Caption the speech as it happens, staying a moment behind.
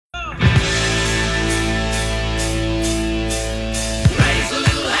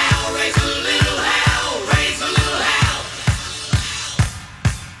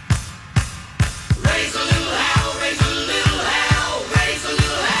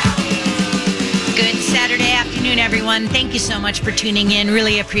Good Saturday afternoon, everyone. Thank you so much for tuning in.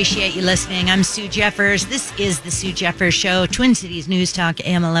 Really appreciate you listening. I'm Sue Jeffers. This is the Sue Jeffers Show, Twin Cities News Talk,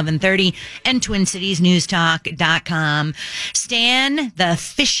 AM 1130, and TwinCitiesNewsTalk.com. Stan, the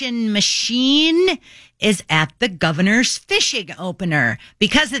fishing machine, is at the Governor's Fishing Opener.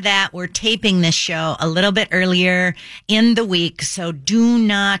 Because of that, we're taping this show a little bit earlier in the week, so do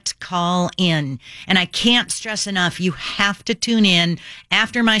not call in. And I can't stress enough, you have to tune in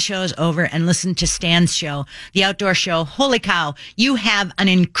after my show is over and listen to Stan's show, the outdoor show. Holy cow, you have an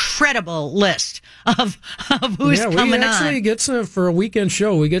incredible list of who's coming on. Yeah, we actually get some, for a weekend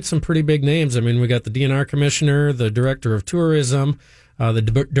show, we get some pretty big names. I mean, we got the DNR commissioner, the director of tourism,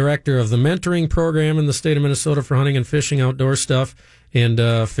 the director of the mentoring program in the state of Minnesota for hunting and fishing outdoor stuff,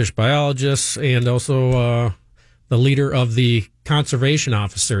 and fish biologists, and also the leader of the conservation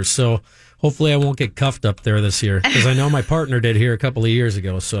officers. So hopefully I won't get cuffed up there this year, because I know my partner did here a couple of years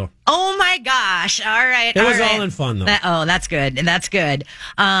ago. So. Oh my gosh. All right. It was all in fun, though. That's good. That's good.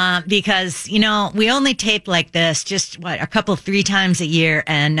 Because, you know, we only tape like this just, three times a year.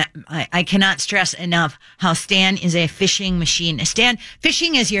 And I cannot stress enough how Stan is a fishing machine. Stan,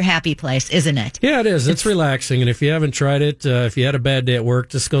 fishing is your happy place, isn't it? Yeah, it is. It's relaxing. And if you haven't tried it, if you had a bad day at work,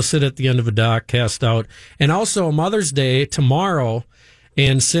 just go sit at the end of a dock, cast out. And also Mother's Day tomorrow.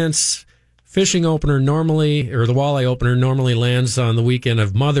 And since fishing opener normally, or the walleye opener normally lands on the weekend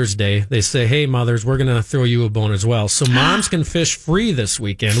of Mother's Day, they say, hey, mothers, we're going to throw you a bone as well. So moms can fish free this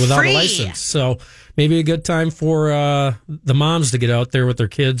weekend without a license. So maybe a good time for the moms to get out there with their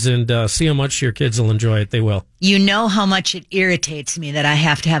kids and see how much your kids will enjoy it. They will. You know how much it irritates me that I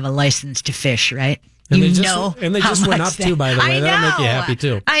have to have a license to fish, right? And they just went up too, by the way. That'll make you happy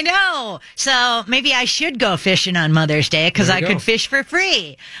too. I know. So maybe I should go fishing on Mother's Day because I could fish for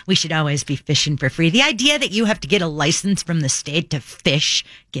free. We should always be fishing for free. The idea that you have to get a license from the state to fish,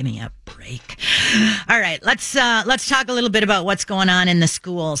 give me a break. All right, let's talk a little bit about what's going on in the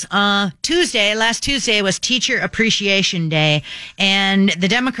schools. Last Tuesday was Teacher Appreciation Day, and the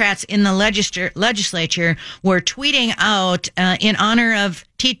Democrats in the legislature were tweeting out in honor of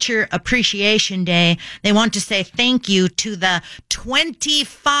Teacher Appreciation Day. They want to say thank you to the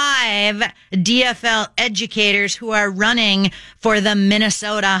 25 DFL educators who are running for the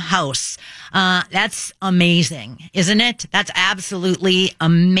Minnesota House. That's amazing, isn't it? That's absolutely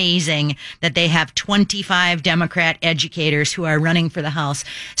amazing that they have 25 Democrat educators who are running for the House.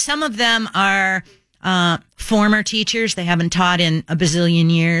 Some of them are former teachers. They haven't taught in a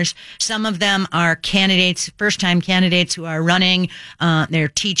bazillion years. Some of them are candidates, first-time candidates who are running. They're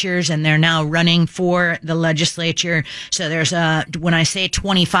teachers and they're now running for the legislature. So there's when I say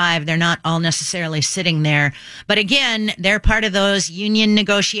 25, they're not all necessarily sitting there. But again, they're part of those union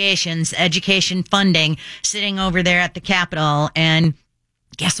negotiations, education funding, sitting over there at the Capitol. And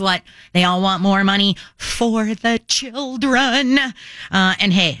guess what? They all want more money for the children.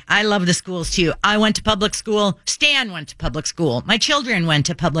 And hey, I love the schools too. I went to public school. Stan went to public school. My children went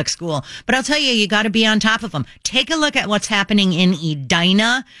to public school. But I'll tell you, you got to be on top of them. Take a look at what's happening in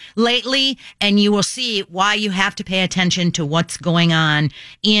Edina lately, and you will see why you have to pay attention to what's going on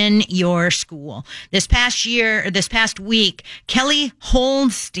in your school. This past week, Kelly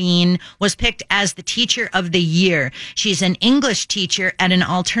Holstein was picked as the Teacher of the Year. She's an English teacher at an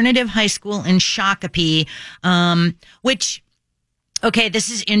alternative high school in Shakopee, this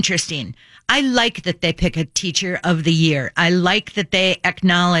is interesting. I like that they pick a Teacher of the Year. I like that they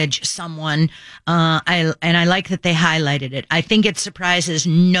acknowledge someone, and I like that they highlighted it. I think it surprises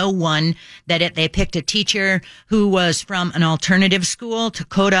no one that they picked a teacher who was from an alternative school,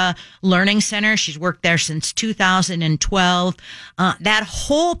 Dakota Learning Center. She's worked there since 2012. That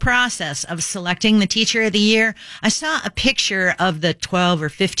whole process of selecting the Teacher of the Year, I saw a picture of the 12 or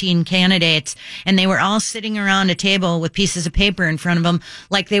 15 candidates, and they were all sitting around a table with pieces of paper in front of them,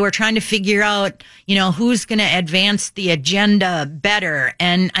 like they were trying to figure out, who's going to advance the agenda better.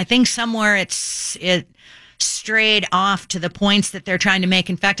 And I think somewhere it strayed off to the points that they're trying to make.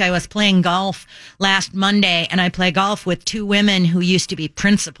 In fact, I was playing golf last Monday, and I play golf with two women who used to be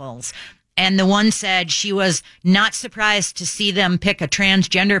principals. And the one said she was not surprised to see them pick a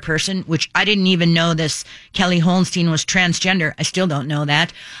transgender person, which I didn't even know this Kelly Holstein was transgender. I still don't know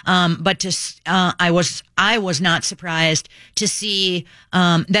that. I was not surprised to see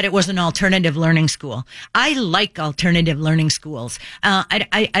that it was an alternative learning school. I like alternative learning schools.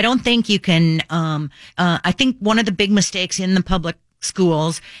 I don't think you can. I think one of the big mistakes in the public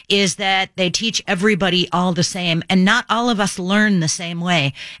schools is that they teach everybody all the same, and not all of us learn the same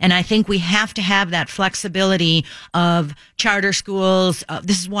way. And I think we have to have that flexibility of charter schools.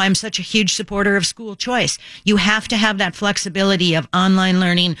 This is why I'm such a huge supporter of school choice. You have to have that flexibility of online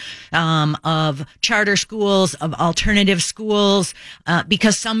learning, of charter schools, of alternative schools,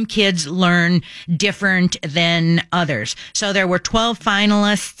 because some kids learn different than others. So there were 12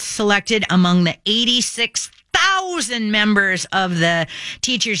 finalists selected among the 86,000 members of the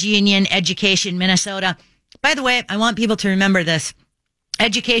Teachers Union Education Minnesota. By the way, I want people to remember this.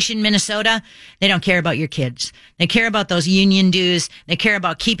 Education Minnesota, they don't care about your kids. They care about those union dues. They care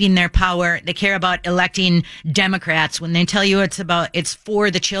about keeping their power. They care about electing Democrats. When they tell you it's for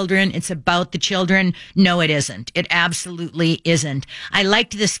the children, it's about the children, no, it isn't. It absolutely isn't. I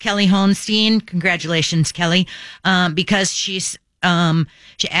liked this Kelly Holstein. Congratulations, Kelly, because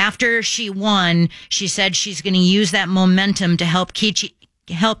after she won, she said she's going to use that momentum to help teach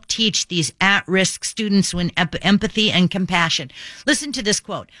these at-risk students with empathy and compassion. Listen to this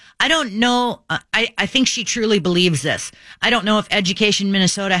quote. I don't know. I think she truly believes this. I don't know if Education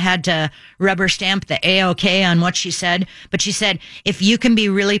Minnesota had to rubber stamp the A-OK on what she said, but she said, if you can be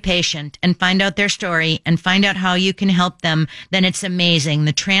really patient and find out their story and find out how you can help them, then it's amazing.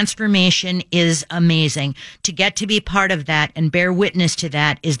 The transformation is amazing. To get to be part of that and bear witness to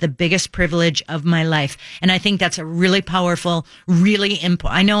that is the biggest privilege of my life. And I think that's a really powerful, really important.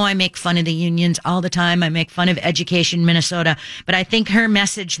 I know I make fun of the unions all the time. I make fun of Education Minnesota, but I think her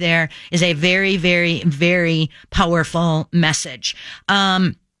message there is a very, very, very powerful message.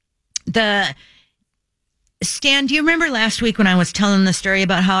 Stan, do you remember last week when I was telling the story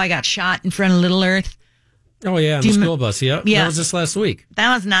about how I got shot in front of Little Earth? Oh, yeah, on the school bus. Yep. Yeah. That was just last week.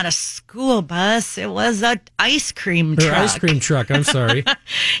 That was not a school bus. It was an ice cream truck. Ice cream truck. I'm sorry.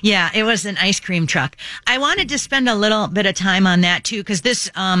 Yeah, it was an ice cream truck. I wanted to spend a little bit of time on that, too, because this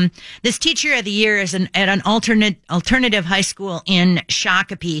Teacher of the Year is at an alternative high school in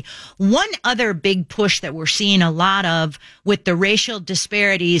Shakopee. One other big push that we're seeing a lot of with the racial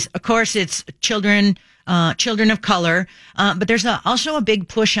disparities, of course, it's children of color, but there's also a big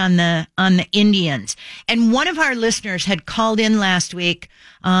push on the Indians. And one of our listeners had called in last week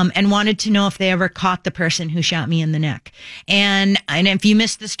and wanted to know if they ever caught the person who shot me in the neck. And if you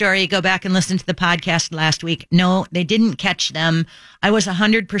missed the story, go back and listen to the podcast last week. No, they didn't catch them. I was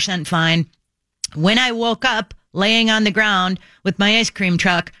 100% fine. When I woke up, laying on the ground with my ice cream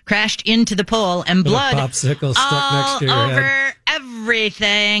truck, crashed into the pole, and blood popsicle stuck next to your over head.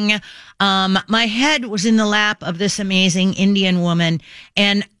 Everything. My head was in the lap of this amazing Indian woman,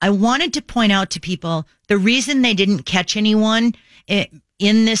 and I wanted to point out to people the reason they didn't catch anyone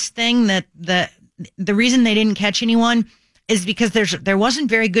in this thing, that the reason they didn't catch anyone is because there wasn't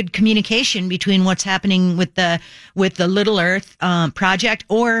very good communication between what's happening with the Little Earth project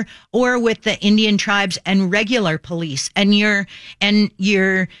or with the Indian tribes and regular police. And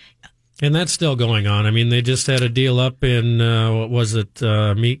that's still going on. I mean, they just had a deal up in what was it?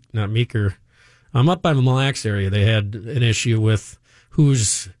 Not Meeker. Up by the Mille Lacs area. They had an issue with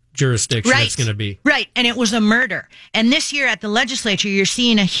whose jurisdiction it's going to be. Right, and it was a murder. And this year at the legislature, you're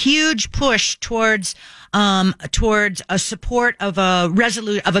seeing a huge push towards a support of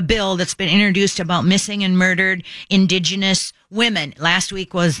a bill that's been introduced about missing and murdered Indigenous women. Last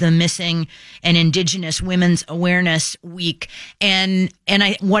week was the Missing and Indigenous Women's Awareness Week. And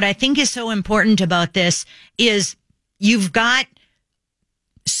what I think is so important about this is you've got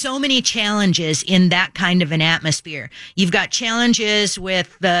so many challenges in that kind of an atmosphere. You've got challenges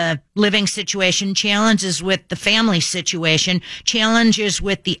with the living situation, challenges with the family situation, challenges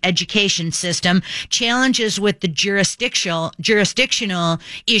with the education system, challenges with the jurisdictional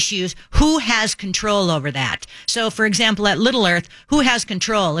issues. Who has control over that? So, for example, at Little Earth, who has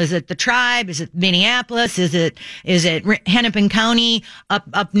control? Is it the tribe? Is it Minneapolis? Is it Hennepin County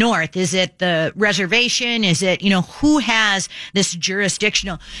up north? Is it the reservation? Is it, who has this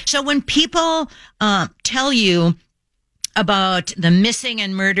jurisdictional? So when people tell you about the missing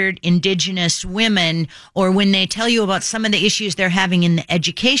and murdered Indigenous women, or when they tell you about some of the issues they're having in the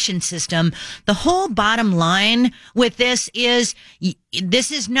education system, the whole bottom line with this is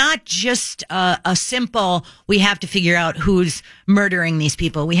not just a simple, we have to figure out who's murdering these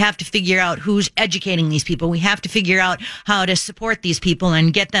people. We have to figure out who's educating these people. We have to figure out how to support these people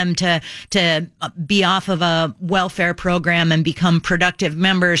and get them to be off of a welfare program and become productive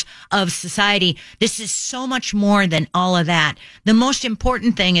members of society. This is so much more than all of that. The most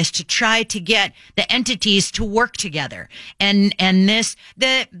important thing is to try to get the entities to work together. And I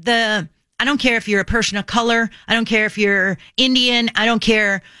don't care if you're a person of color. I don't care if you're Indian. I don't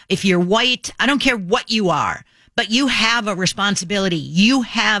care if you're white. I don't care what you are. but you have a responsibility. You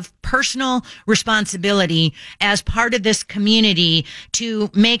have personal responsibility as part of this community to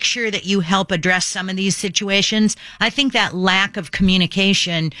make sure that you help address some of these situations. I think that lack of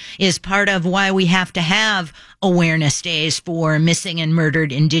communication is part of why we have to have awareness days for missing and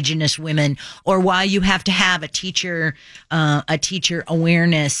murdered Indigenous women, or why you have to have a teacher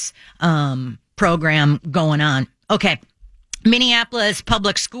awareness program going on. Okay. Minneapolis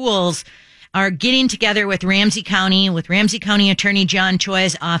Public Schools are getting together with Ramsey County Attorney John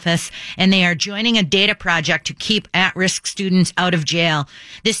Choi's office, and they are joining a data project to keep at-risk students out of jail.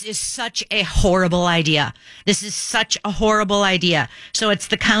 This is such a horrible idea. So it's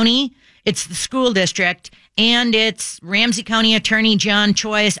the county, it's the school district, and it's Ramsey County Attorney John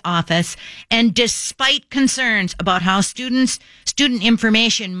Choi's office. And despite concerns about how student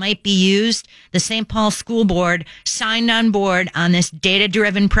information might be used, the St. Paul School Board signed on board on this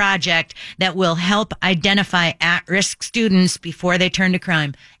data-driven project that will help identify at-risk students before they turn to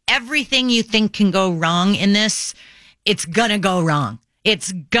crime. Everything you think can go wrong in this, it's gonna go wrong.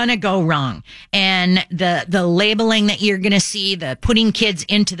 It's gonna go wrong. And the labeling that you're gonna see, the putting kids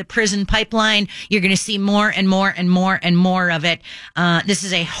into the prison pipeline, you're gonna see more and more and more and more of it. This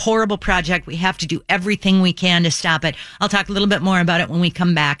is a horrible project. We have to do everything we can to stop it. I'll talk a little bit more about it when we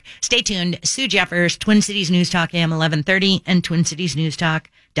come back. Stay tuned. Sue Jeffers, Twin Cities News Talk AM 1130 and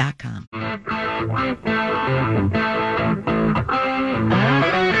TwinCitiesNewsTalk.com.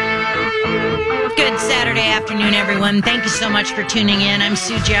 Good Saturday afternoon, everyone. Thank you so much for tuning in. I'm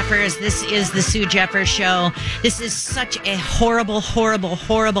Sue Jeffers. This is the Sue Jeffers Show. This is such a horrible, horrible,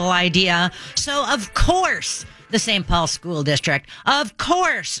 horrible idea. So, of course, the St. Paul School District, of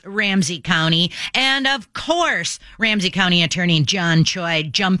course, Ramsey County, and of course, Ramsey County Attorney John Choi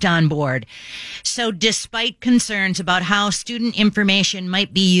jumped on board. So despite concerns about how student information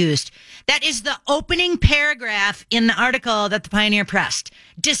might be used, that is the opening paragraph in the article that the Pioneer pressed.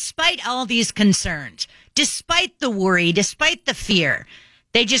 Despite all these concerns, despite the worry, despite the fear,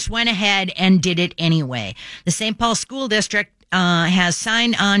 they just went ahead and did it anyway. The St. Paul School District has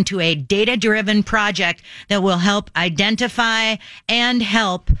signed on to a data-driven project that will help identify and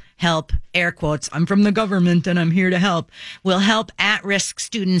help, air quotes, I'm from the government and I'm here to help, will help at-risk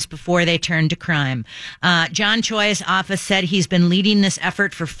students before they turn to crime. John Choi's office said he's been leading this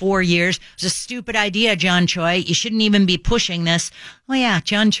effort for 4 years. It was a stupid idea, John Choi. You shouldn't even be pushing this. Oh yeah,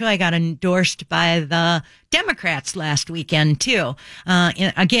 John Choi got endorsed by the Democrats last weekend too.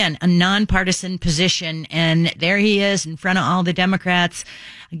 Again, a nonpartisan position, and there he is in front of all the Democrats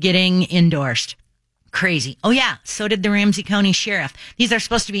getting endorsed. Crazy. Oh yeah, so did the Ramsey County Sheriff. These are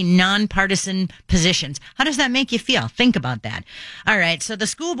supposed to be nonpartisan positions. How does that make you feel? Think about that. All right, so the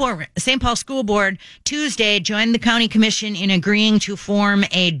school board, St. Paul School Board, Tuesday joined the county commission in agreeing to form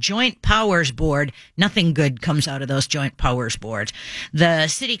a joint powers board. Nothing good comes out of those joint powers boards. The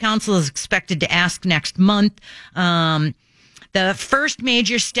city council is expected to ask next month. The first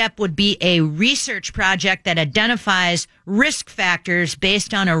major step would be a research project that identifies risk factors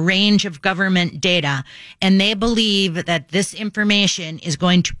based on a range of government data. And they believe that this information is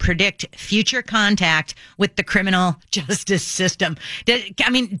going to predict future contact with the criminal justice system. Do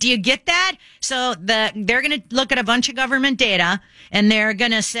you get that? So they're going to look at a bunch of government data and they're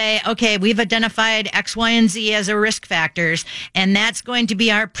going to say, okay, we've identified X, Y, and Z as a risk factors. And that's going to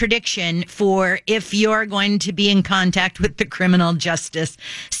be our prediction for if you're going to be in contact with the criminal justice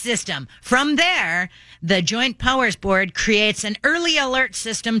system. From there, the Joint Powers Board creates an early alert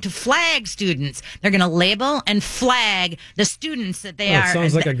system to flag students. They're going to label and flag the students that they are. It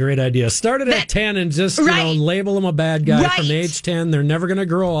sounds like a great idea. Start it at 10 and just label them a bad guy from age 10. They're never going to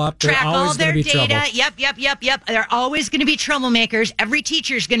grow up. Track They're always going to be data. trouble. Yep. They're always going to be troublemakers. Every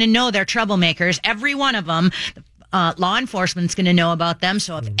teacher's going to know they're troublemakers. Every one of them. Law enforcement's going to know about them.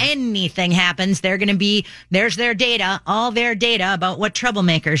 So if anything happens, they're going to be, there's their data, all their data about what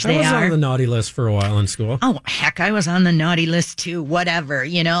troublemakers they are. I was on the naughty list for a while in school. Oh, heck, I was on the naughty list too, whatever,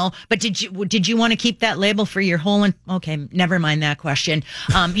 But did you want to keep that label for your whole, okay, never mind that question.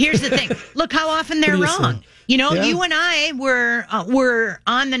 Here's the thing. Look how often they're wrong. You and I were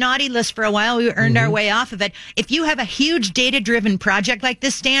on the naughty list for a while. We earned our way off of it. If you have a huge data-driven project like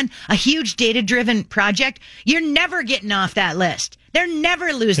this, Stan, a huge data-driven project, you're never getting off that list. They're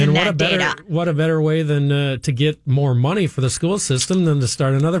never losing that data. What a better way than to get more money for the school system than to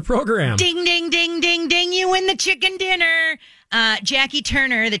start another program. Ding, ding, ding, ding, ding. You win the chicken dinner. Jackie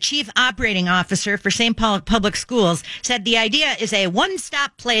Turner, the chief operating officer for St. Paul Public Schools, said the idea is a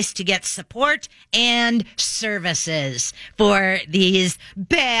one-stop place to get support and services for these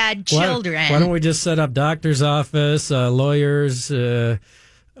bad children. Why don't we just set up doctor's office, lawyers,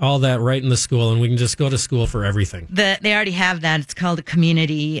 all that right in the school, and we can just go to school for everything. They already have that. It's called a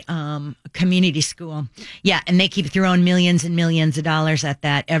community school. Yeah, and they keep throwing millions and millions of dollars at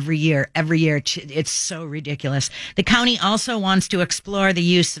that every year. It's so ridiculous. The county also wants to explore the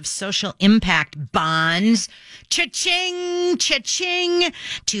use of social impact bonds, cha-ching, cha-ching,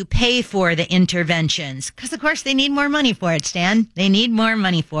 to pay for the interventions. Because, of course, they need more money for it, Stan. They need more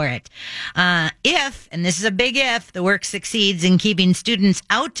money for it. If, and this is a big if, the work succeeds in keeping students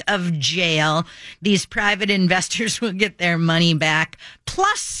out of jail, these private investors will get their money back,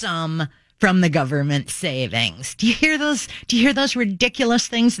 plus some from the government savings. Do you hear those? Do you hear those ridiculous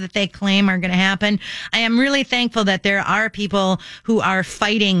things that they claim are going to happen? I am really thankful that there are people who are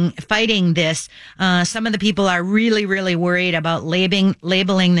fighting this. Some of the people are really, really worried about labeling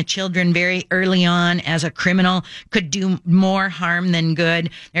the children very early on as a criminal could do more harm than good.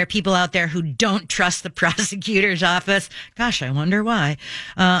 There are people out there who don't trust the prosecutor's office. Gosh, I wonder why.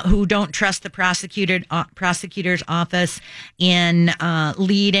 Who don't trust the prosecutor's office in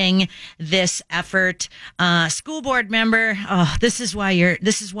leading this effort. School board member, this is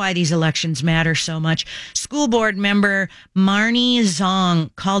why these elections matter so much. School board member Marnie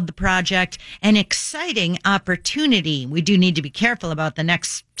Zong called the project an exciting opportunity. We do need to be careful about the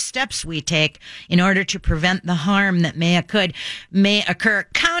next steps we take in order to prevent the harm that may occur.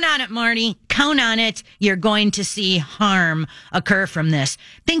 Count on it, Marty. Count on it. You're going to see harm occur from this.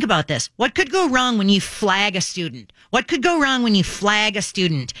 Think about this. What could go wrong when you flag a student? What could go wrong when you flag a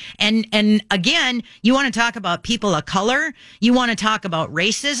student? And again, you want to talk about people of color. You want to talk about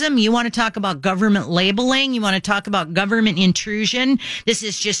racism. You want to talk about government labeling. You want to talk about government intrusion. This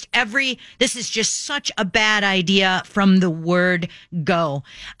is just such a bad idea from the word go.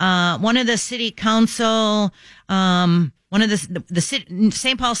 One of the city council, St.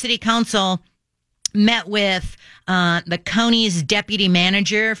 Paul City Council met with the county's deputy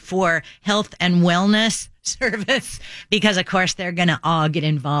manager for health and wellness service because, of course, they're going to all get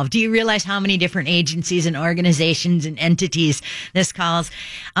involved. Do you realize how many different agencies and organizations and entities this calls?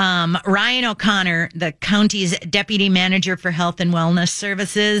 Ryan O'Connor, the county's deputy manager for health and wellness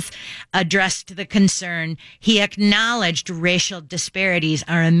services, addressed the concern. He acknowledged racial disparities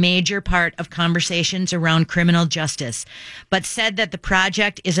are a major part of conversations around criminal justice, but said that the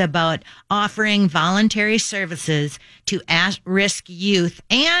project is about offering voluntary services to at-risk youth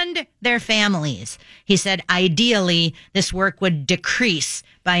and their families. He said, ideally, this work would decrease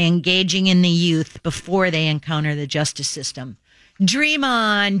by engaging in the youth before they encounter the justice system. Dream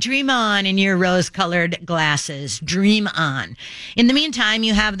on in your rose-colored glasses. Dream on. In the meantime,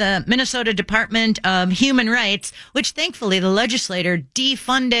 you have the Minnesota Department of Human Rights, which thankfully the legislator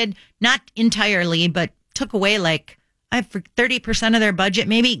defunded, not entirely, but took away 30% of their budget,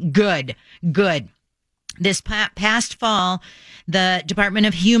 maybe. Good. This past fall, the Department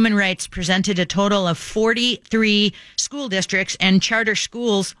of Human Rights presented a total of 43 school districts and charter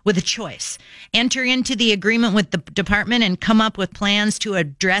schools with a choice. Enter into the agreement with the department and come up with plans to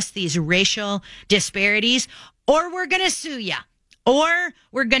address these racial disparities, or we're going to sue you.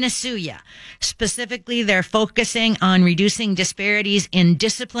 Specifically, they're focusing on reducing disparities in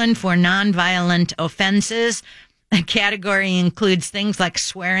discipline for nonviolent offenses. The category includes things like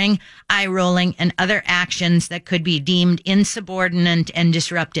swearing, eye rolling, and other actions that could be deemed insubordinate and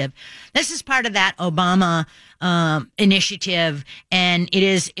disruptive. This is part of that Obama initiative, and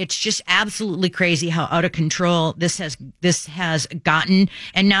it's just absolutely crazy how out of control this has gotten.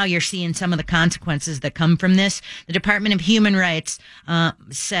 And now you're seeing some of the consequences that come from this. The Department of Human Rights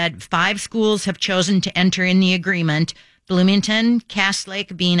said 5 schools have chosen to enter in the agreement: Bloomington, Cass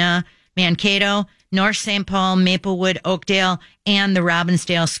Lake, Bena, Mankato, North St. Paul, Maplewood, Oakdale, and the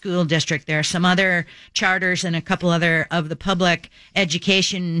Robbinsdale School District. There are some other charters and a couple other of the public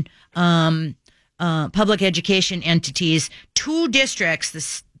education entities. 2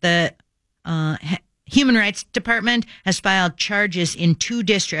 districts, the Human Rights Department has filed charges in 2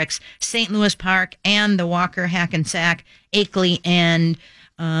 districts, St. Louis Park and the Walker, Hackensack, Akeley, and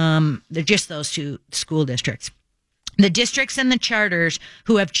they're just those 2 school districts. The districts and the charters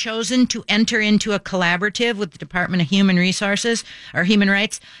who have chosen to enter into a collaborative with the Department of Human Resources or Human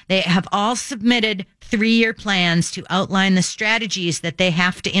Rights, they have all submitted 3-year plans to outline the strategies that they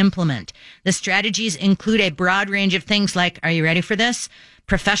have to implement. The strategies include a broad range of things like, are you ready for this?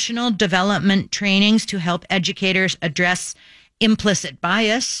 Professional development trainings to help educators address implicit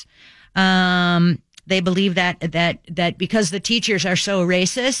bias, They believe that because the teachers are so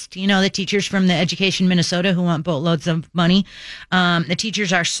racist, the teachers from the Education Minnesota who want boatloads of money, the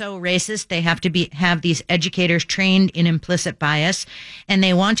teachers are so racist, they have to have these educators trained in implicit bias, and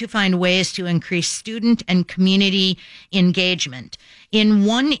they want to find ways to increase student and community engagement. In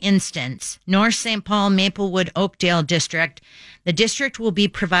one instance, North St. Paul, Maplewood, Oakdale District, the district will be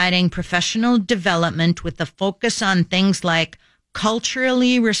providing professional development with the focus on things like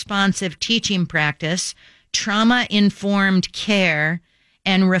culturally responsive teaching practice, trauma-informed care,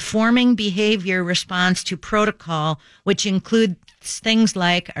 and reforming behavior response to protocol, which includes things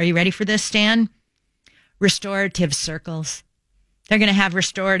like, are you ready for this, Stan? Restorative circles. They're going to have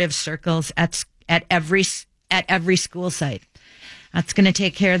restorative circles at every school site. That's going to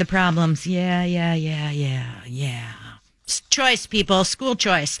take care of the problems. Yeah. Choice, people. School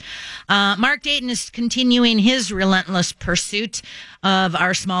choice. Mark Dayton is continuing his relentless pursuit of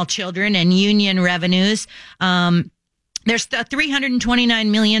our small children and union revenues. There's a $329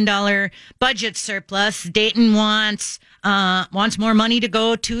 million budget surplus. Dayton wants more money to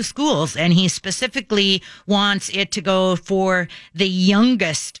go to schools, and he specifically wants it to go for the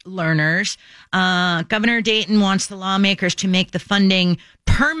youngest learners. Governor Dayton wants the lawmakers to make the funding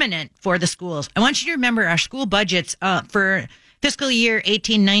permanent for the schools. I want you to remember our school budgets for fiscal year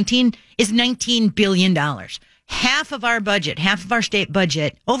 18-19 is $19 billion. Half of our budget, half of our state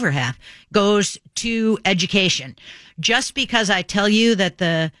budget, over half, goes to education. Just because I tell you that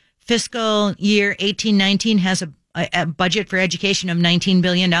the fiscal year 18-19 has a budget for education of $19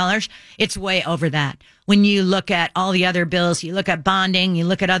 billion, it's way over that. When you look at all the other bills, you look at bonding, you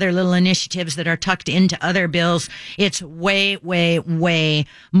look at other little initiatives that are tucked into other bills, it's way, way, way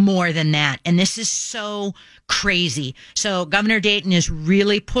more than that. And this is so crazy. So Governor Dayton is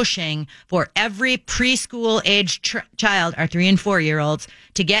really pushing for every preschool age child, our 3 and 4 year olds,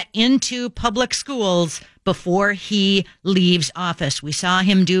 to get into public schools before he leaves office. We saw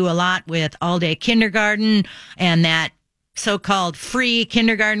him do a lot with all-day kindergarten and that so-called free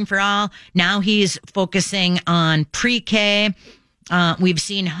kindergarten for all. Now he's focusing on pre-K. We've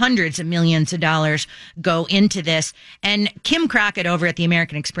seen hundreds of millions of dollars go into this. And Kim Crockett over at the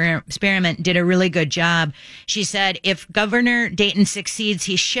American Experiment did a really good job. She said, if Governor Dayton succeeds,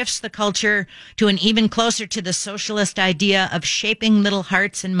 he shifts the culture to an even closer to the socialist idea of shaping little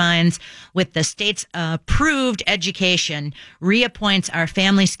hearts and minds with the state's approved education, reappoints our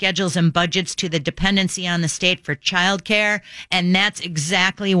family schedules and budgets to the dependency on the state for childcare. And that's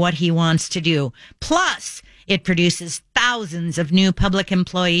exactly what he wants to do. Plus, it produces thousands of new public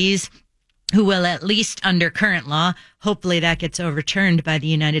employees who will, at least under current law, hopefully that gets overturned by the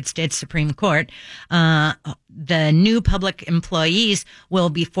United States Supreme Court, the new public employees will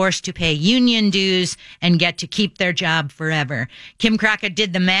be forced to pay union dues and get to keep their job forever. Kim Crockett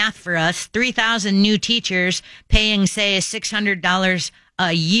did the math for us. 3,000 new teachers paying, say, $600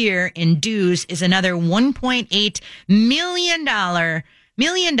 a year in dues is another $1.8 million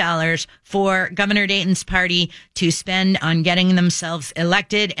for Governor Dayton's party to spend on getting themselves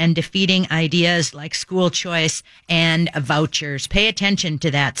elected and defeating ideas like school choice and vouchers. Pay attention to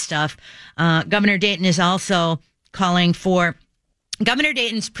that stuff. Governor Dayton is also calling for Governor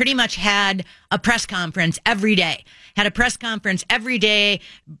Dayton's pretty much had a press conference every day.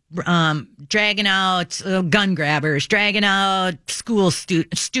 Dragging out gun grabbers, dragging out school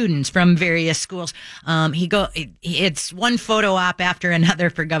students from various schools. It's one photo op after another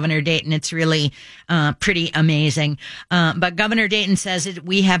for Governor Dayton. It's really pretty amazing. But Governor Dayton says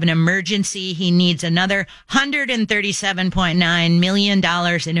we have an emergency. He needs another $137.9 million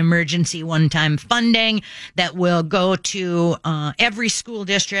in emergency one-time funding that will go to every school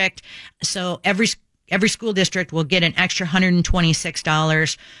district. So every school district will get an extra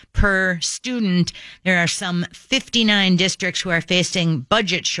 $126 per student. There are some 59 districts who are facing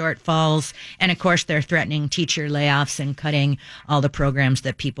budget shortfalls. And of course, they're threatening teacher layoffs and cutting all the programs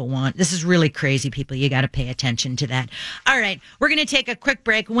that people want. This is really crazy, people. You got to pay attention to that. All right. We're going to take a quick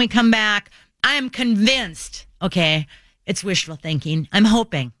break. When we come back, I am convinced, okay, it's wishful thinking. I'm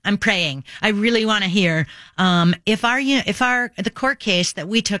hoping. I'm praying. I really want to hear if the court case that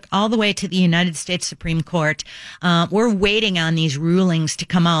we took all the way to the United States Supreme Court, we're waiting on these rulings to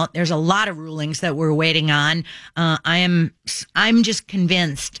come out. There's a lot of rulings that we're waiting on. I'm just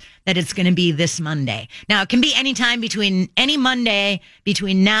convinced that it's going to be this Monday. Now, it can be any Monday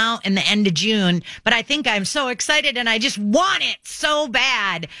between now and the end of June, but I think I'm so excited and I just want it so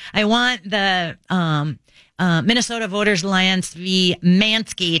bad. I want the Minnesota Voters Alliance v.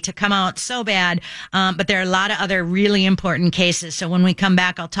 Mansky to come out so bad. But there are a lot of other really important cases. So when we come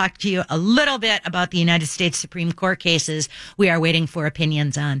back, I'll talk to you a little bit about the United States Supreme Court cases we are waiting for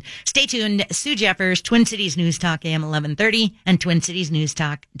opinions on. Stay tuned. Sue Jeffers, Twin Cities News Talk AM 1130 and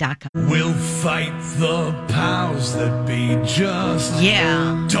TwinCitiesNewsTalk.com. We'll fight the powers that be, just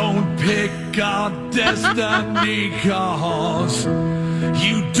don't pick our destiny, cause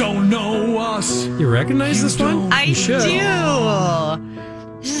you don't know us. You recognize this one? I do.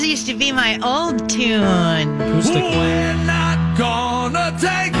 This used to be my old tune. We're not gonna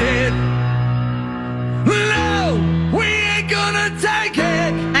take it. No, we ain't gonna take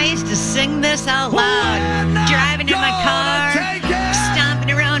it. I used to sing this out loud, driving in my car,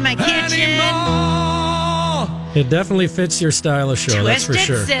 stomping around my kitchen. It definitely fits your style of show, that's for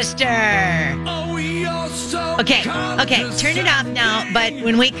sure. Twisted Sister. Okay, turn it off now. But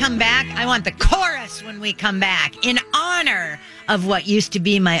when we come back, I want the chorus when we come back in honor of what used to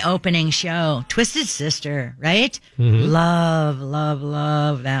be my opening show. Twisted Sister, right? Mm-hmm.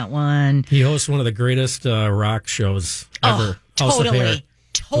 Love that one. He hosts one of the greatest rock shows ever. Totally.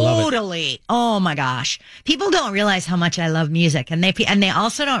 Oh my gosh. People don't realize how much I love music, and they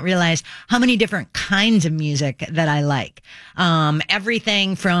also don't realize how many different kinds of music that I like.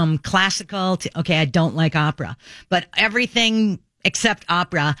 Everything from classical to, I don't like opera, but everything except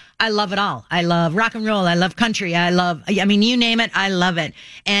opera, I love it all. I love rock and roll. I love country. You name it, I love it.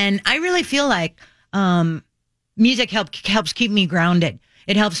 And I really feel like music helps keep me grounded.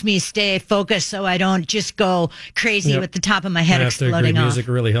 It helps me stay focused so I don't just go crazy with the top of my head exploding off. Music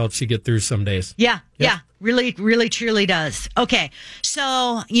really helps you get through some days. Yeah. Really, really, truly does. Okay. So,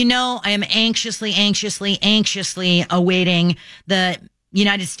 I am anxiously awaiting the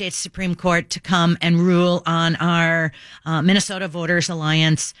United States Supreme Court to come and rule on our Minnesota Voters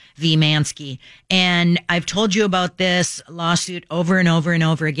Alliance v. Mansky. And I've told you about this lawsuit over and over and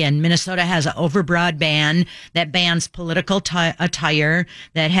over again. Minnesota has an overbroad ban that bans political attire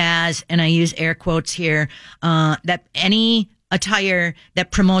that has, and I use air quotes here, that any attire that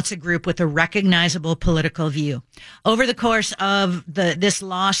promotes a group with a recognizable political view. Over the course of this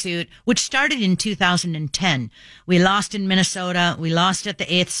lawsuit, which started in 2010, we lost in Minnesota, we lost at the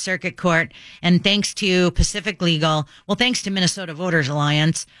 8th Circuit Court, and thanks to Pacific Legal, thanks to Minnesota Voters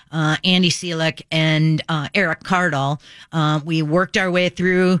Alliance, Andy Seelick and Eric Cardall, we worked our way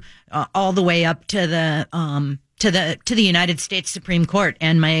through all the way up to the United States Supreme Court.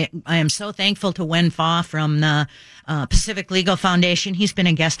 And I am so thankful to Wen Fa from the Pacific Legal Foundation. He's been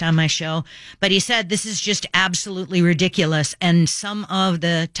a guest on my show, but he said this is just absolutely ridiculous. And some of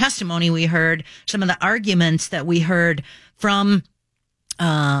the testimony we heard, some of the arguments that we heard from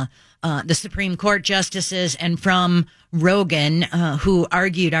the Supreme Court justices and from Rogan, who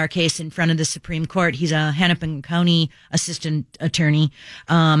argued our case in front of the Supreme Court. He's a Hennepin County assistant attorney.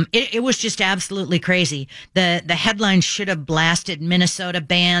 It was just absolutely crazy. The headlines should have blasted Minnesota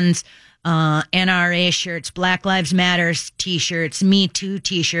bans NRA shirts, Black Lives Matter t-shirts, Me Too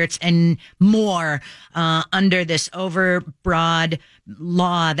t-shirts, and more under this overbroad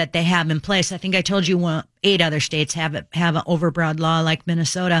law that they have in place. I think I told you 8 other states have an overbroad law like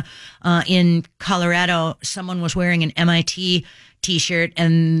Minnesota. In Colorado, someone was wearing an MIT t-shirt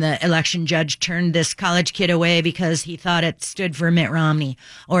and the election judge turned this college kid away because he thought it stood for Mitt Romney.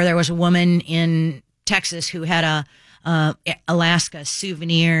 Or there was a woman in Texas who had a Alaska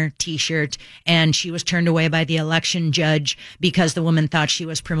souvenir t-shirt, and she was turned away by the election judge because the woman thought she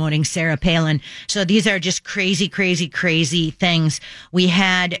was promoting Sarah Palin. So these are just crazy, crazy, crazy things. We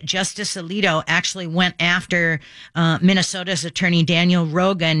had Justice Alito actually went after Minnesota's attorney Daniel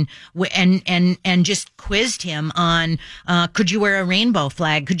Rogan and just quizzed him on could you wear a rainbow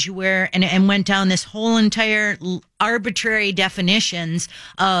flag? Could you wear and went down this whole entire arbitrary definitions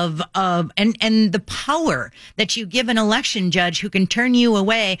of and the power that you give an election judge who can turn you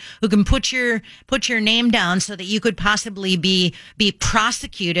away, who can put your name down so that you could possibly be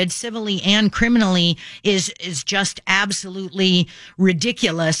prosecuted civilly and criminally is just absolutely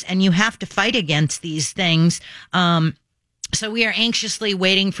ridiculous, and you have to fight against these things. So we are anxiously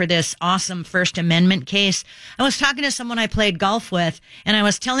waiting for this awesome First Amendment case. I was talking to someone I played golf with, and I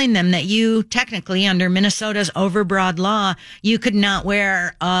was telling them that you technically, under Minnesota's overbroad law, you could not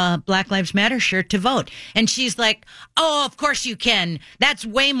wear a Black Lives Matter shirt to vote. And she's like, oh, of course you can. That's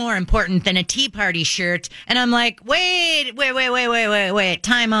way more important than a Tea Party shirt. And I'm like, wait,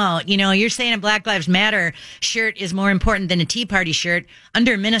 time out. You're saying a Black Lives Matter shirt is more important than a Tea Party shirt.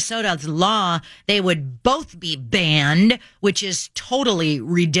 Under Minnesota's law, they would both be banned. which is totally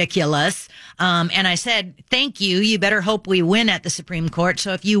ridiculous. And I said, thank you. You better hope we win at the Supreme Court.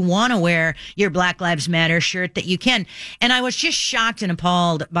 So if you want to wear your Black Lives Matter shirt, that you can. And I was just shocked and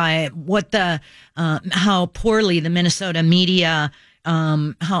appalled by what how poorly the Minnesota media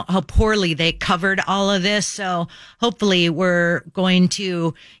how poorly they covered all of this. So hopefully we're going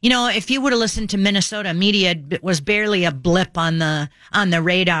to, if you would have listened to Minnesota media, it was barely a blip on the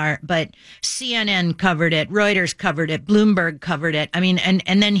radar, but CNN covered it, Reuters covered it, Bloomberg covered it. I mean,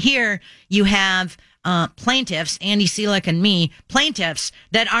 and then here you have plaintiffs, Andy Selick and me, plaintiffs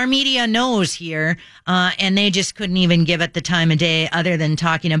that our media knows here, and they just couldn't even give it the time of day other than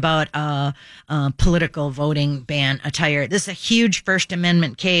talking about political voting ban attire. This is a huge First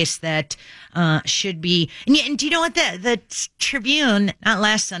Amendment case that should be. And do you know what the Tribune, not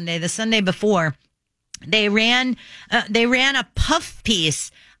last Sunday, the Sunday before, they ran a puff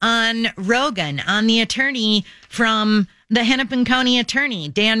piece on Rogan, on the attorney from the Hennepin County attorney,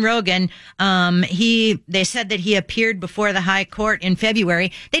 Dan Rogan. They said that he appeared before the high court in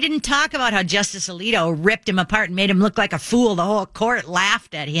February. They didn't talk about how Justice Alito ripped him apart and made him look like a fool. The whole court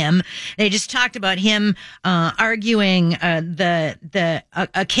laughed at him. They just talked about him arguing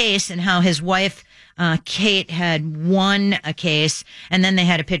a case and how his wife Kate had won a case, and then they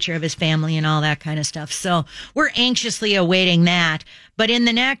had a picture of his family and all that kind of stuff. So we're anxiously awaiting that. But in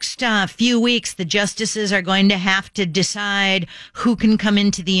the next few weeks, the justices are going to have to decide who can come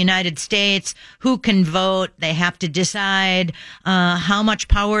into the United States, who can vote. They have to decide how much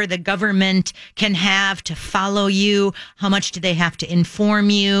power the government can have to follow you. How much do they have to inform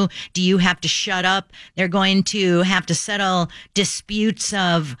you? Do you have to shut up? They're going to have to settle disputes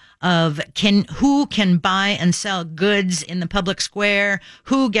of who can buy and sell goods in the public square,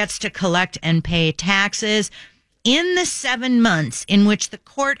 who gets to collect and pay taxes. In the 7 months in which the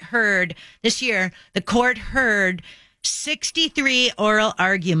court heard this year, the court heard 63 oral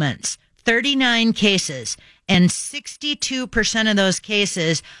arguments, 39 cases, and 62% of those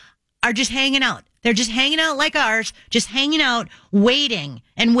cases are just hanging out. They're just hanging out like ours, just hanging out, waiting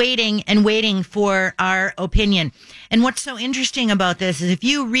and waiting and waiting for our opinion. And what's so interesting about this is if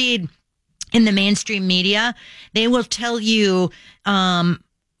you read in the mainstream media, they will tell you,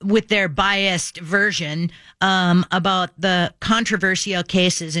 with their biased version, about the controversial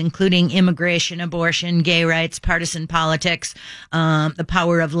cases, including immigration, abortion, gay rights, partisan politics, the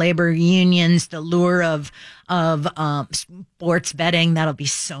power of labor unions, the lure of sports betting. That'll be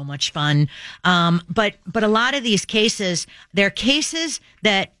so much fun. But a lot of these cases, they're cases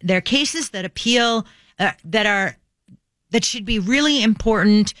that appeal, that should be really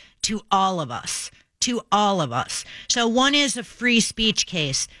important to all of us. So one is a free speech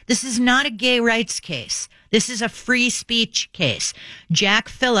case. This is not a gay rights case. This is a free speech case. Jack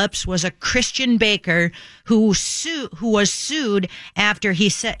Phillips was a Christian baker who was sued after he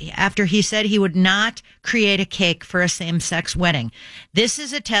said he would not create a cake for a same-sex wedding. This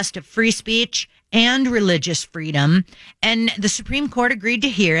is a test of free speech and religious freedom, and the Supreme Court agreed to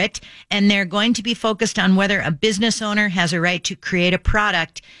hear it, and they're going to be focused on whether a business owner has a right to create a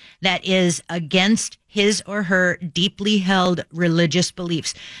product that is against his or her deeply held religious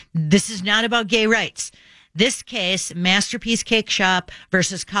beliefs. This is not about gay rights. This case, Masterpiece Cake Shop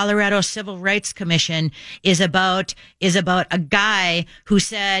versus Colorado Civil Rights Commission, is about a guy who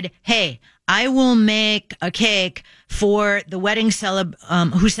said, "Hey, I will make a cake for the wedding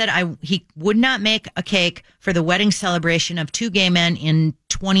who said he would not make a cake for the wedding celebration of two gay men in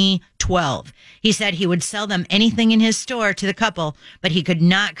 2012. He said he would sell them anything in his store to the couple, but he could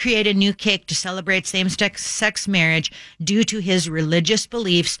not create a new cake to celebrate same-sex marriage due to his religious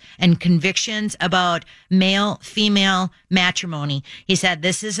beliefs and convictions about male-female matrimony. He said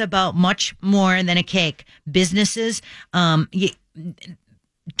this is about much more than a cake. Businesses,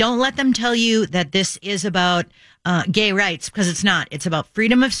 don't let them tell you that this is about gay rights, because it's not. It's about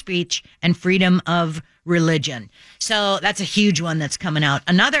freedom of speech and freedom of religion." So that's a huge one that's coming out.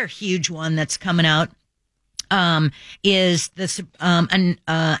 Another huge one that's coming out is this an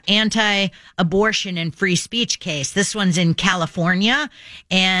anti-abortion and free speech case. This one's in California,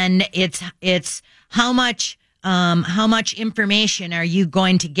 and it's how much information are you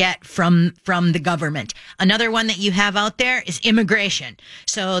going to get from the government? Another one that you have out there is immigration.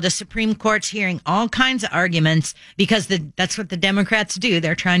 So the Supreme Court's hearing all kinds of arguments because that's what the Democrats do.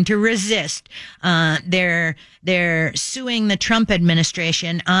 They're trying to resist. They're suing the Trump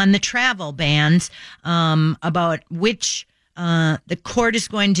administration on the travel bans, about which the court is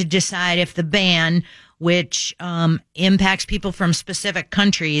going to decide if the ban, which impacts people from specific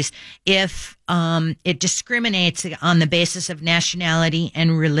countries, if it discriminates on the basis of nationality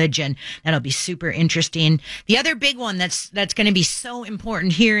and religion. That'll be super interesting. The other big one that's going to be so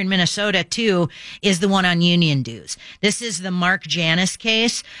important here in Minnesota too is the one on union dues. This is the Mark Janus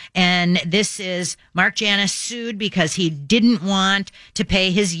case, and this is Mark Janus sued because he didn't want to pay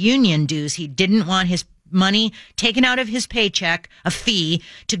his union dues. He didn't want his money taken out of his paycheck, a fee,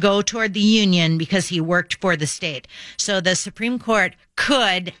 to go toward the union because he worked for the state. So the Supreme Court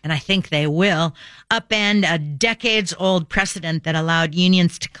could, and I think they will, upend a decades-old precedent that allowed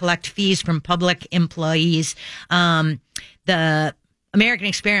unions to collect fees from public employees. The American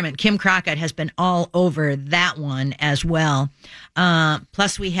Experiment, Kim Crockett, has been all over that one as well.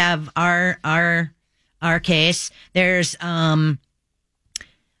 Plus, we have our case. There's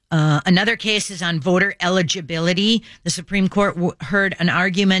another case is on voter eligibility. The Supreme Court heard an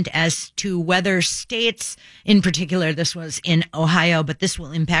argument as to whether states, in particular, this was in Ohio, but this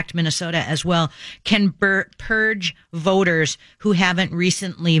will impact Minnesota as well, can purge voters who haven't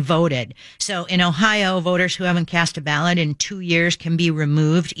recently voted. So in Ohio, voters who haven't cast a ballot in 2 years can be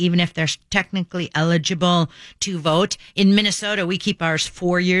removed, even if they're technically eligible to vote. In Minnesota, we keep ours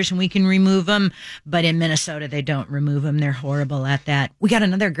 4 years and we can remove them, but in Minnesota, they don't remove them. They're horrible at that. We got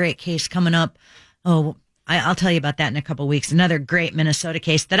another great case coming up. Oh, I'll tell you about that in a couple of weeks. Another great Minnesota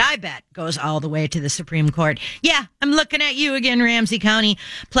case that I bet goes all the way to the Supreme Court. Yeah, I'm looking at you again, Ramsey County.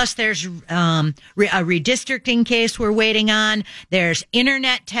 Plus, there's a redistricting case we're waiting on. There's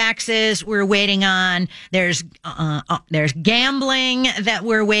internet taxes we're waiting on. There's gambling that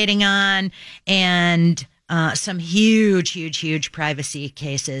we're waiting on, and some huge privacy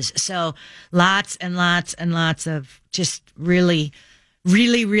cases. So lots and lots and lots of just really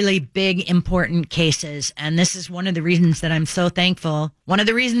big, important cases. And this is one of the reasons that I'm so thankful. One of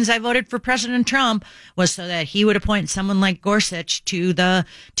the reasons I voted for President Trump was so that he would appoint someone like Gorsuch to the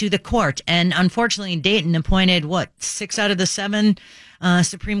court. And unfortunately, Dayton appointed 6 out of the 7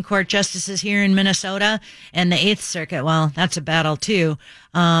 Supreme Court justices here in Minnesota, and the 8th Circuit. Well, that's a battle too.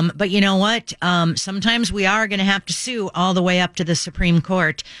 But you know what? Sometimes we are going to have to sue all the way up to the Supreme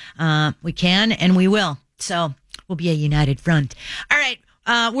Court. We can and we will. So we'll be a united front. All right.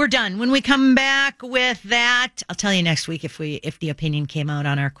 We're done. When we come back with that, I'll tell you next week if the opinion came out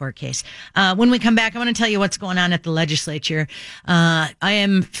on our court case. When we come back, I want to tell you what's going on at the legislature. I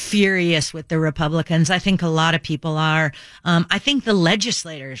am furious with the Republicans. I think a lot of people are. I think the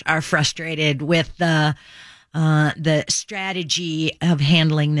legislators are frustrated with the strategy of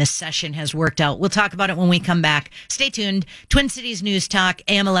handling this session has worked out. We'll talk about it when we come back. Stay tuned. Twin Cities News Talk,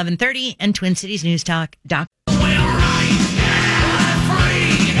 AM 1130 and TwinCitiesNewsTalk.com.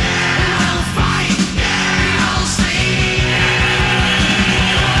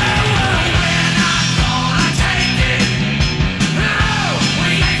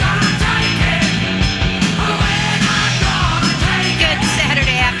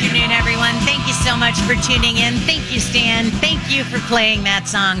 So much for tuning in. Thank you, Stan. Thank you for playing that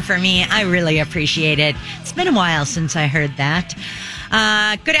song for me. I really appreciate it. It's been a while since I heard that.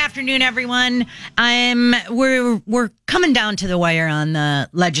 Good afternoon, everyone. We're coming down to the wire on the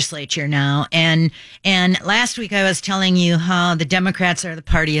legislature now. And last week I was telling you how the Democrats are the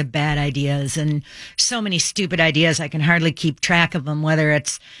party of bad ideas, and so many stupid ideas I can hardly keep track of them, whether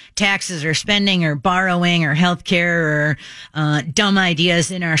it's taxes or spending or borrowing or healthcare or dumb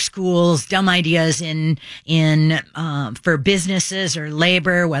ideas in our schools, dumb ideas for businesses or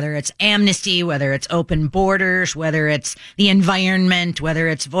labor, whether it's amnesty, whether it's open borders, whether it's the environment, whether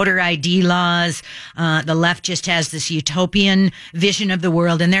it's voter ID laws. The left just has this utopian vision of the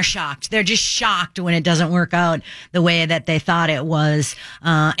world, and they're shocked. They're just shocked when it doesn't work out the way that they thought it was.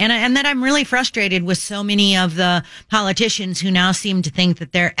 And that I'm really frustrated with so many of the politicians who now seem to think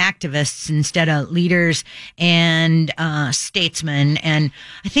that they're activists instead of leaders and statesmen. And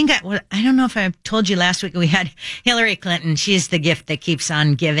I think I don't know if I told you last week we had Hillary Clinton. She's the gift that keeps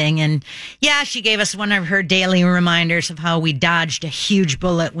on giving. And yeah, she gave us one of her daily reminders of how we dodged a huge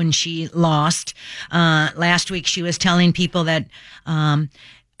bullet when she lost. Last week she was telling people that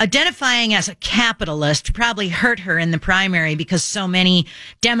identifying as a capitalist probably hurt her in the primary because so many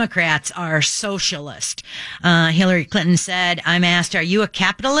Democrats are socialist. Hillary Clinton said, I'm asked, are you a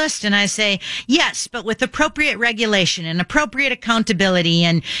capitalist? And I say, yes, but with appropriate regulation and appropriate accountability.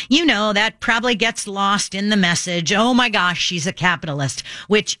 And, that probably gets lost in the message. Oh my gosh, she's a capitalist,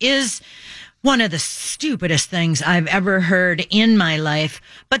 which is one of the stupidest things I've ever heard in my life.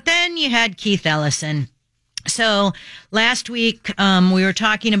 But then you had Keith Ellison. So last week, we were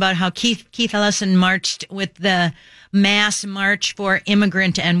talking about how Keith Ellison marched with the mass march for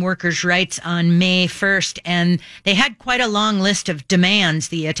immigrant and workers' rights on May 1st, and they had quite a long list of demands.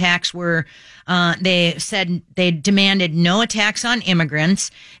 The attacks were, they said they demanded no attacks on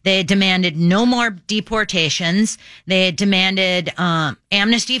immigrants. They demanded no more deportations. They demanded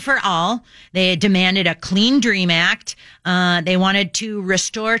amnesty for all. They demanded a Clean Dream Act. They wanted to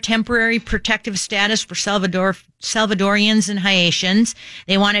restore temporary protective status for Salvadorians and Haitians.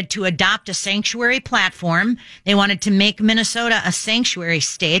 They wanted to adopt a sanctuary platform. They wanted to make Minnesota a sanctuary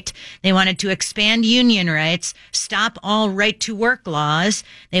state. They wanted to expand union rights, stop all right to work laws.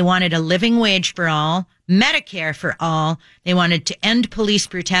 They wanted a living wage for all, Medicare for all. They wanted to end police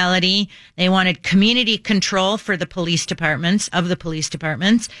brutality. They wanted community control for the police departments.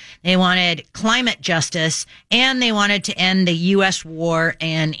 They wanted climate justice, and they wanted to end the U.S. war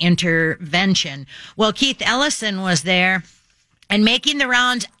and intervention. Well, Keith Ellison was there and making the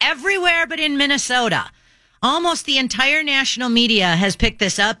rounds everywhere but in Minnesota. Almost the entire national media has picked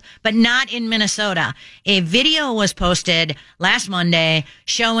this up, but not in Minnesota. A video was posted last Monday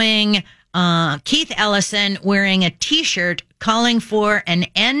showing Keith Ellison wearing a T-shirt calling for an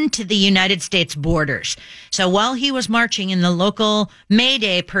end to the United States borders. So while he was marching in the local May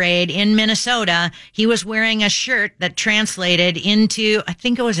Day parade in Minnesota, he was wearing a shirt that translated into, I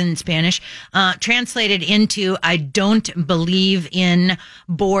think it was in Spanish, translated into, I don't believe in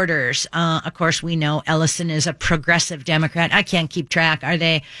borders. Of course, we know Ellison is a progressive Democrat. I can't keep track. Are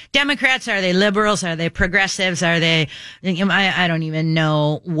they Democrats? Are they liberals? Are they progressives? Are they, I don't even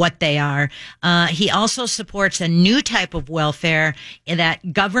know what they are. He also supports a new type of welfare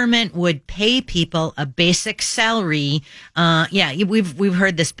that government would pay people a basic salary. We've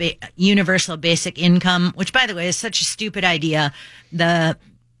heard this universal basic income, which, by the way, is such a stupid idea. The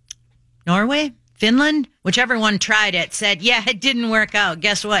Norway, Finland, whichever one tried it, said, yeah, it didn't work out.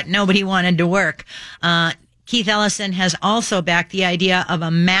 Guess what? Nobody wanted to work. Keith Ellison has also backed the idea of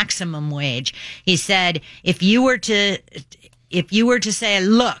a maximum wage. He said, if you were to say,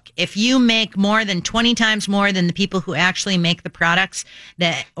 look, if you make more than 20 times more than the people who actually make the products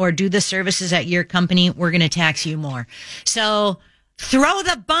that or do the services at your company, we're going to tax you more. So throw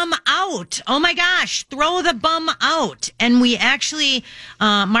the bum out. Oh my gosh, throw the bum out. And we actually,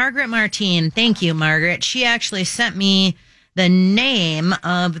 Margaret Martine, thank you, Margaret. She actually sent me the name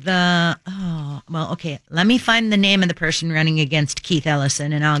of let me find the name of the person running against Keith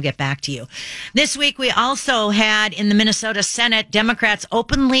Ellison, and I'll get back to you. This week, we also had in the Minnesota Senate, Democrats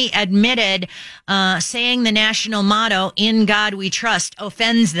openly admitted saying the national motto, "In God We Trust,"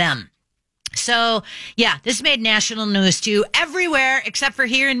 offends them. So, yeah, this made national news too, everywhere except for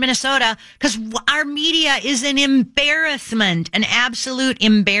here in Minnesota, because our media is an embarrassment, an absolute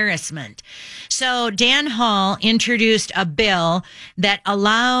embarrassment. So Dan Hall introduced a bill that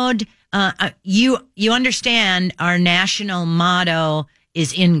allowed, you understand our national motto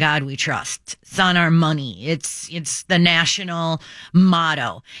is "In God We Trust." It's on our money. It's the national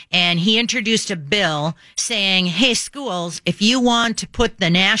motto. And he introduced a bill saying, hey, schools, if you want to put the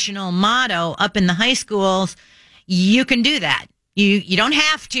national motto up in the high schools, you can do that. You don't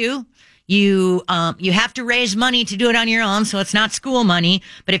have to. You have to raise money to do it on your own, so it's not school money.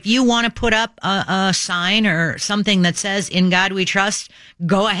 But if you want to put up a sign or something that says "In God We Trust,"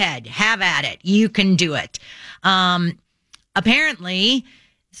 go ahead, have at it. You can do it. Apparently,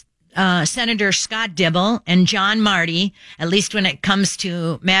 Senator Scott Dibble and John Marty, at least when it comes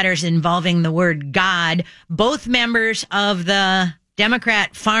to matters involving the word God, both members of the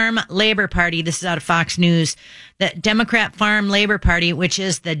Democrat Farm Labor Party, this is out of Fox News, the Democrat Farm Labor Party, which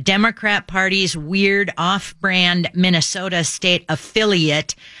is the Democrat Party's weird off-brand Minnesota state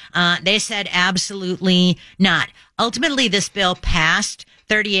affiliate, they said absolutely not. Ultimately, this bill passed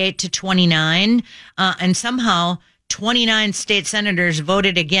 38-29, and somehow 29 state senators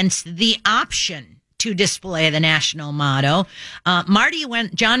voted against the option to display the national motto.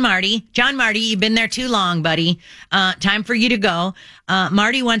 John Marty, you've been there too long, buddy. Time for you to go.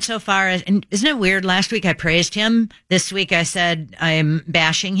 Marty went so far as, and isn't it weird? Last week I praised him. This week I said I'm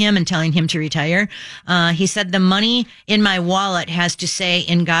bashing him and telling him to retire. He said, the money in my wallet has to say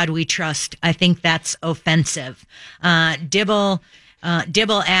 "In God We Trust." I think that's offensive. Dibble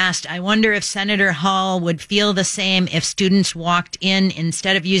asked, I wonder if Senator Hall would feel the same if students walked in,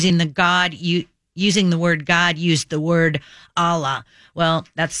 instead of using using the word God, used the word Allah. Well,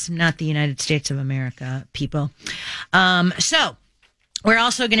 that's not the United States of America, people. So we're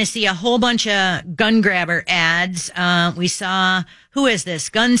also going to see a whole bunch of gun grabber ads. We saw, who is this?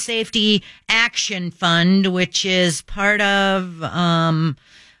 Gun Safety Action Fund, which is part of,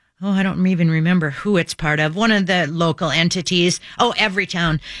 I don't even remember who it's part of. One of the local entities. Oh,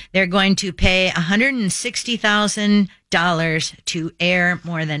 Everytown. They're going to pay $160,000 to air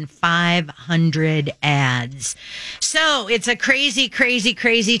more than 500 ads. So it's a crazy, crazy,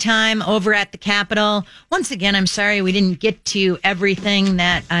 crazy time over at the Capitol. Once again, I'm sorry we didn't get to everything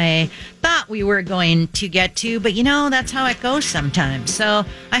that I thought we were going to get to, but that's how it goes sometimes. So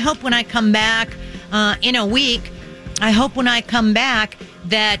I hope when I come back in a week,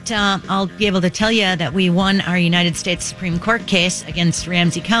 that I'll be able to tell you that we won our United States Supreme Court case against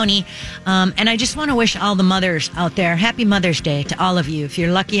Ramsey County. And I just want to wish all the mothers out there, happy Mother's Day to all of you. If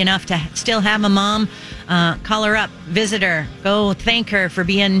you're lucky enough to still have a mom, call her up, visit her, go thank her for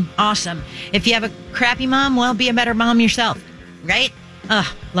being awesome. If you have a crappy mom, well, be a better mom yourself, right?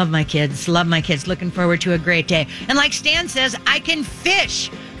 Love my kids. Looking forward to a great day. And like Stan says, I can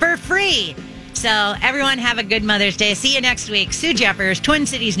fish for free. So everyone have a good Mother's Day. See you next week. Sue Jeffers, Twin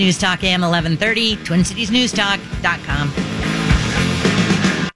Cities News Talk, AM 1130, TwinCitiesNewsTalk.com.